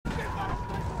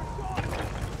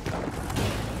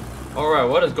Alright,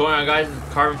 what is going on, guys? This is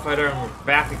Carbon Fighter, and we're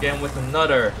back again with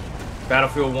another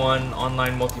Battlefield 1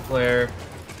 online multiplayer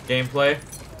gameplay,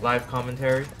 live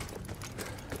commentary.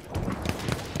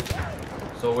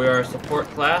 So we are a support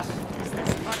class.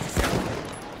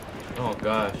 Oh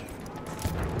gosh.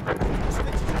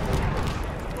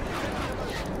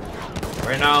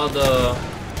 Right now the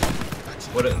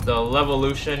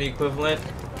Levolution equivalent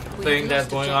thing that's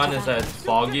going on is that it's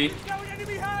foggy.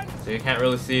 So you can't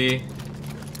really see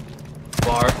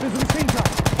far.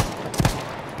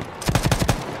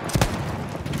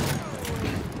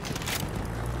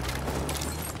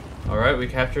 Alright, we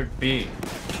captured B.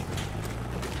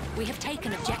 We have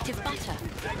taken objective butter.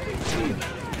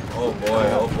 Oh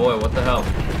boy, what the hell?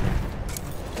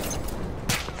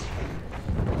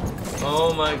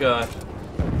 Oh my gosh.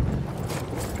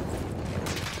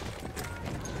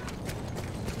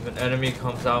 If an enemy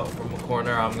comes out from a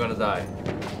corner, I'm gonna die.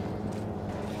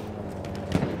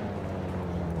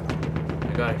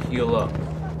 I gotta heal up.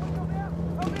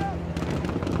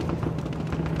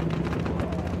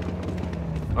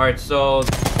 Alright, so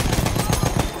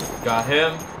got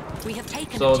him. We have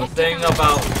taken So the thing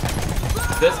about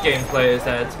this gameplay is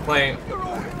that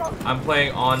I'm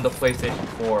playing on the PlayStation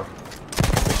 4.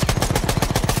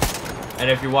 And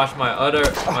if you watch my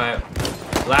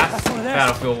last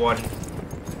Battlefield 1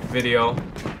 video,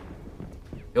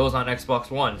 it was on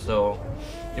Xbox One, so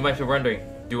you might be wondering,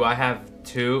 do I have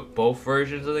both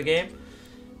versions of the game?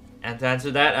 And to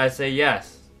answer that, I say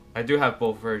yes. I do have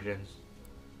both versions.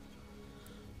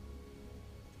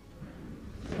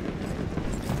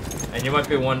 And you might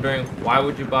be wondering, why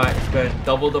would you spend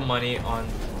double the money on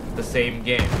the same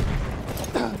game?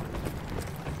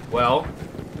 Well,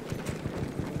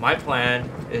 my plan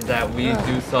is that we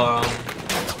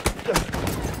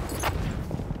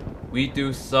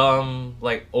do some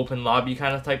like open lobby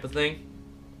kind of type of thing,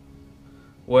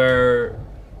 where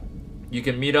you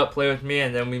can meet up, play with me,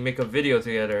 and then we make a video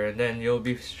together, and then you'll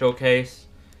be showcased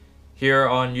here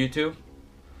on YouTube.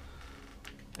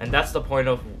 And that's the point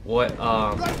of what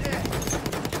I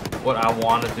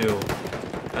want to do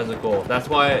as a goal. That's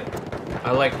why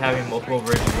I like having multiple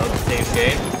versions of the same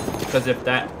game, because if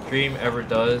that dream ever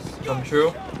does come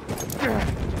true,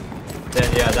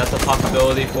 then yeah, that's a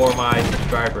possibility for my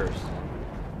subscribers.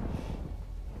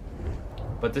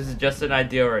 But this is just an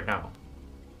idea right now.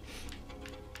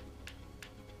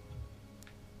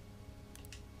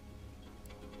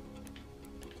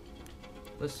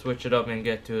 Let's switch it up and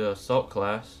get to the assault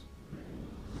class.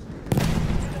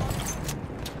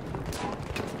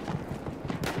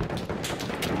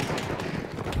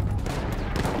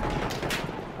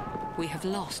 We have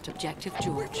lost objective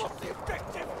George.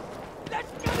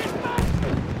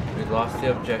 We lost the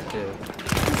objective.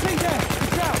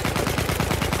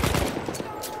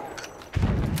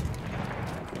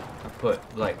 I put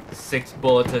like 6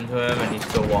 bullets into him and he's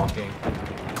still walking.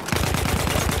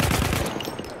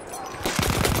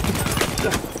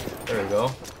 There we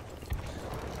go.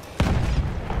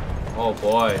 Oh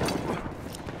boy.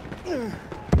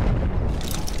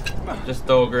 Just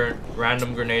throw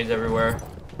random grenades everywhere.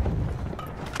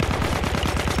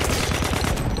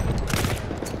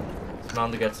 It's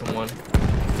bound to get someone.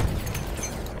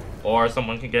 Or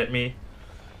someone can get me.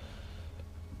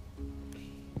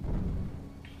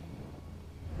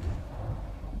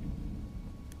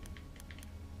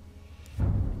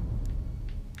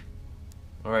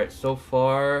 Alright, so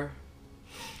far,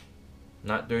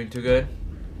 not doing too good.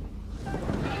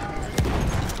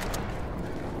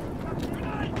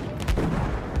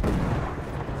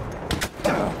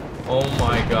 Oh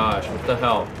my gosh, what the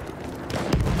hell?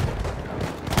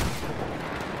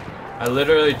 I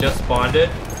literally just spawned it,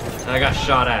 and I got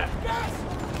shot at.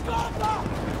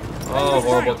 Oh,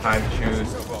 horrible time to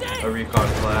choose a recon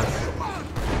class.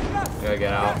 Gotta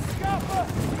get out.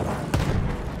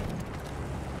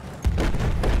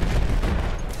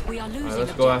 Alright,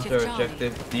 let's go after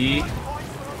objective D.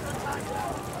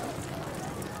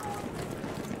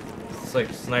 It's like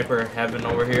sniper heaven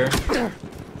over here.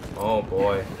 Oh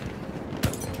boy.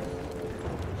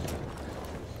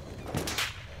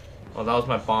 Oh, that was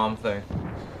my bomb thing.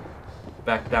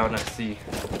 Back down at C.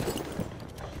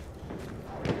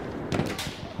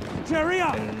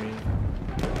 Enemy.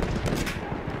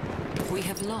 We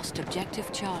have lost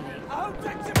objective Charlie.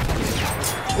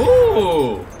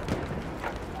 Ooh!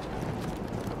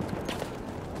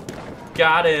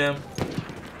 Got him.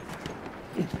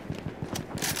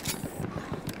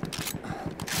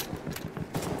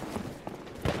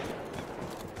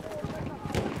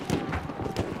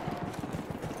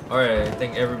 Alright, I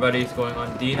think everybody's going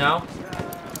on D now.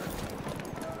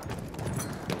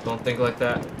 Don't think like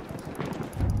that.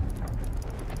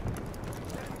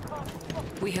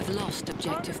 We have lost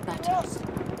objective buttons.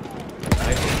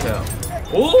 I can tell.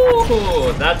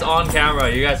 Ooh, that's on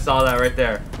camera. You guys saw that right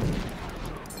there.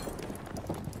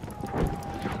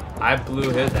 I blew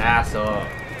his ass up.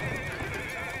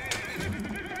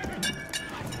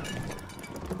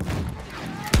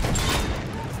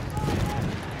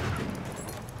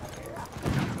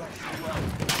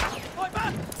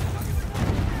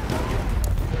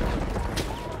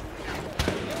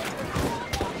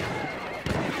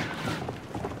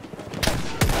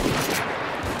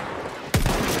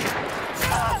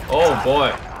 Oh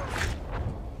boy.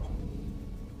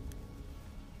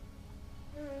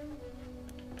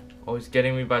 Oh, he's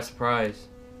getting me by surprise.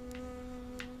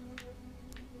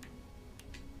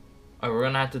 Alright, we're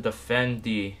gonna have to defend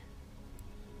D.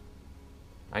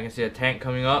 I can see a tank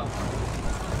coming up.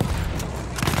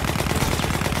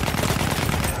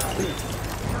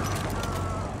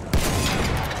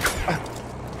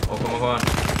 Oh, come on.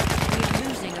 We're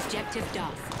losing objective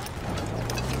Duff.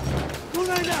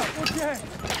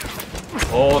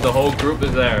 Oh, the whole group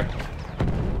is there.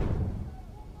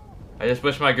 I just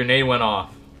wish my grenade went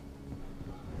off.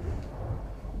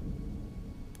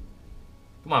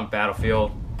 Come on,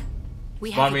 Battlefield.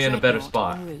 Spawn me in a better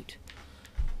spot.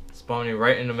 Spawn me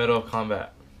right in the middle of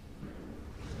combat.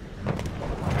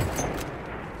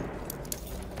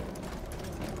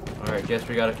 Alright, guess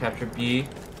we gotta capture B.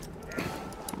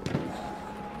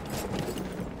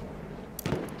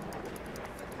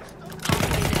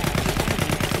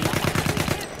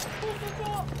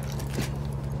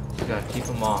 Just gotta keep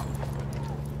them off.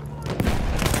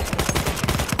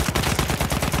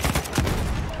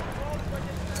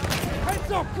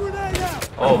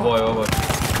 Oh boy, oh boy.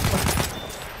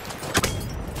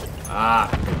 Ah.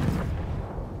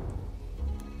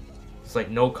 It's like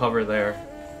no cover there.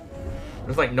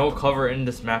 There's like no cover in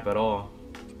this map at all.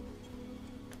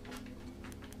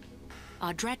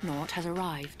 Our dreadnought has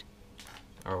arrived.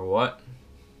 Or what?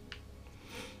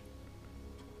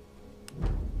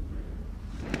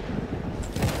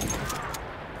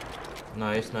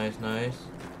 Nice, nice, nice.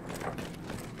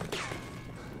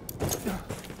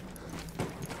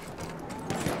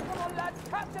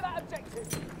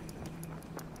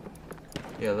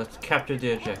 Yeah, let's capture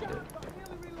the objective.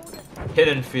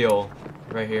 Hidden field,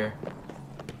 right here.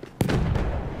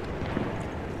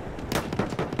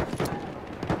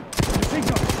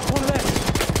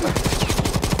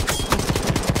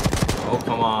 Oh,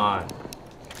 come on.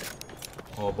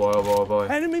 Oh boy, oh boy, oh boy.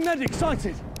 Enemy medic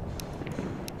sighted.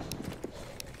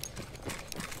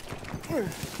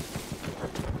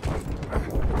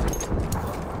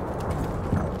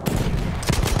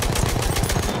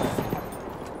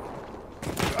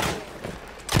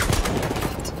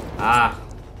 Ah.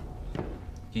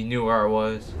 He knew where I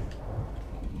was.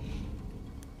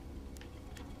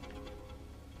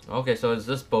 Okay, so it's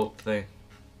this boat thing.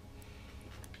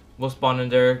 We'll spawn in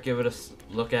there, give it a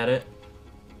look at it.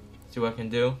 See what I can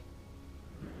do.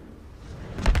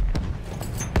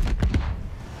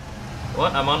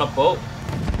 What? I'm on a boat?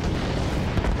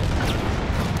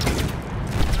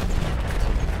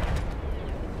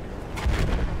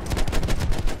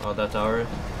 Oh, that's ours?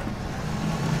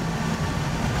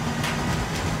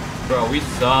 Bro, we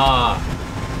suck.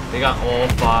 They got all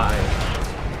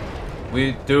 5.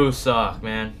 We do suck,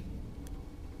 man.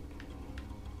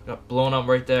 Got blown up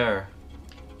right there.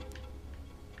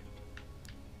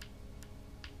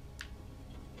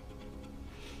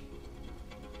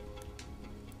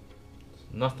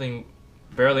 Nothing,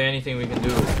 barely anything we can do.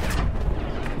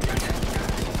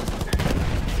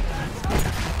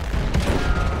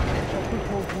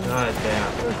 God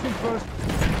damn.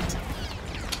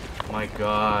 My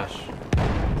gosh.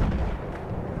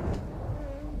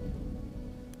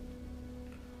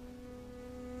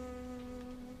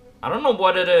 I don't know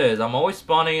what it is. I'm always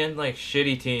spawning in like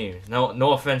shitty teams.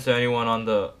 No offense to anyone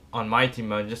on my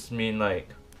team. I just mean like,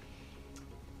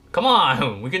 come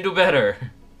on, we can do better.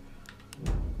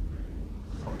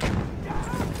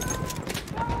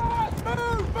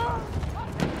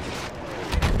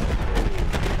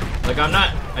 Like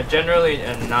I generally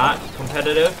am not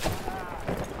competitive,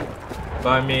 but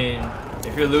I mean,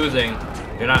 if you're losing,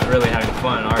 you're not really having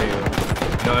fun, are you? You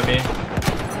know what I mean?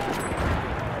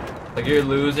 Like you're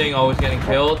losing, always getting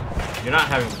killed, you're not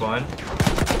having fun.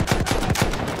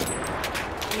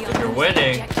 If you're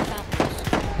winning,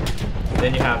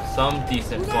 then you have some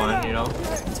decent fun, you know,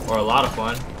 or a lot of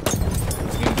fun.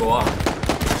 You can go off.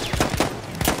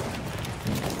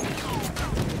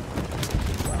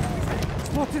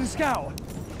 Spotted a scout.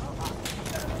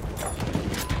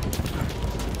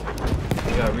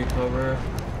 We gotta recover.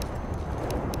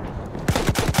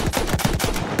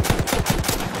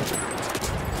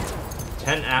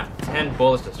 10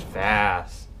 bullets is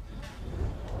fast.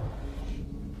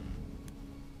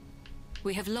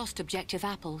 We have lost objective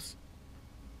apples.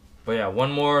 But yeah,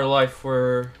 one more life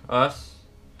for us.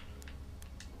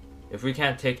 If we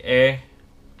can't take A,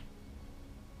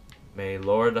 may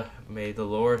the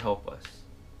Lord help us.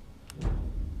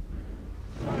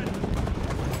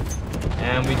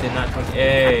 And we did not take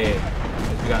A.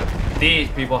 We got these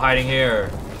people hiding here.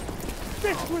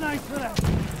 This grenade for them.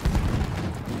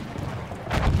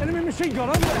 Enemy machine gun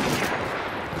over there.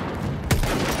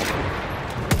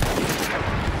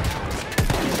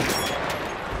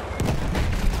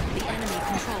 The enemy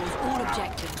controls all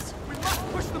objectives. We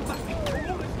must push them back.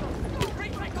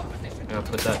 I'm gonna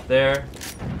put that there.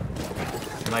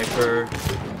 Sniper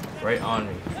right on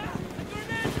me.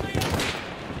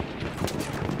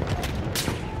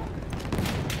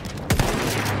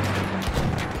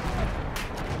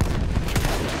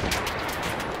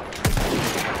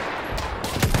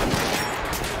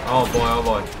 Oh boy, oh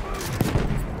boy.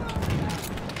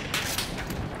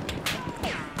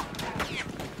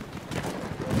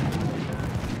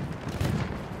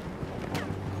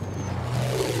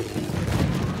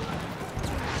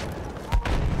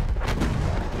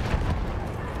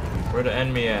 Where the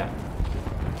enemy at?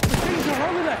 Machine gun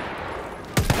over there.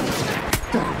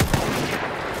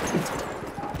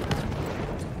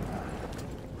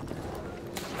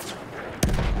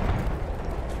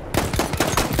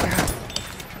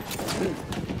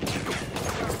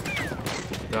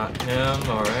 Got him,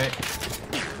 alright.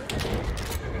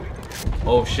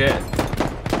 Oh shit.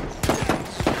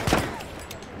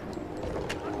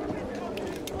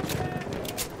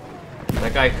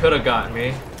 That guy could have gotten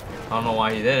me. I don't know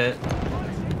why he didn't.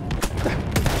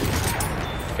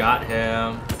 Got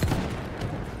him.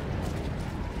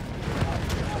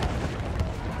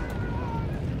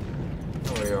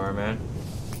 Oh, there you are, man.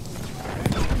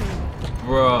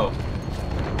 Bro.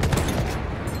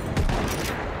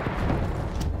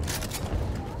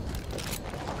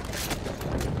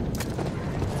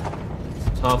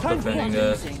 Tough defending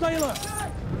this. Stay alert.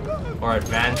 Or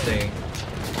advancing.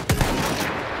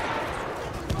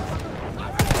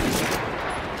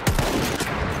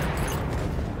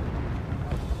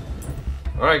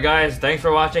 Alright guys, thanks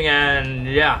for watching, and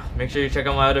yeah, make sure you check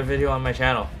out my other video on my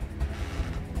channel.